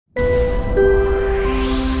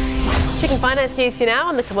Taking finance news for now.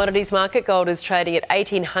 On the commodities market, gold is trading at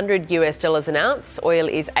 $1,800 an ounce. Oil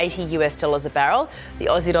is $80 a barrel. The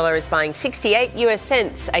Aussie dollar is buying 68 US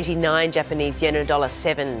cents, 89 Japanese yen, and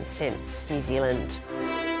 $1.07 New Zealand.